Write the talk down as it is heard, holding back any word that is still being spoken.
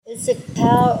It's the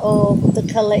power of the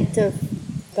collective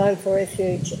going for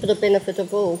refuge for the benefit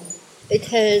of all. It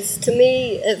has, to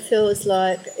me, it feels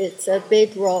like it's a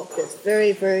bedrock that's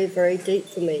very, very, very deep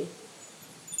for me.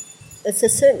 It's a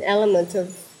certain element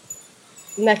of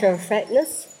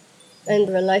matter-of-factness and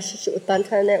the relationship with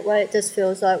Bante in that way. It just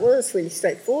feels like, well, it's really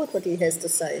straightforward what he has to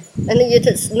say. And yet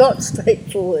it's not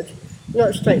straightforward.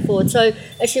 So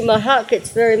actually my heart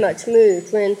gets very much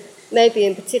moved when maybe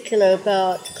in particular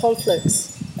about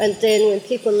conflicts, and then when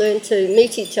people learn to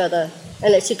meet each other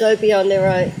and actually go beyond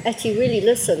their own, actually really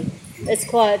listen. It's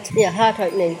quite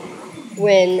heart-opening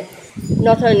when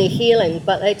not only healing,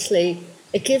 but actually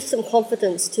it gives them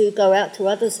confidence to go out to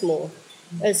others more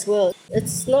as well.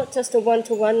 It's not just a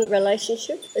one-to-one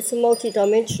relationship, it's a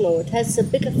multi-dimensional. It has a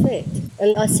big effect.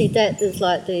 And I see that as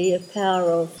like the power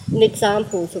of an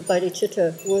example of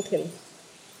bodhicitta working,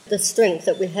 the strength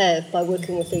that we have by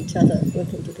working with each other,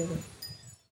 working together.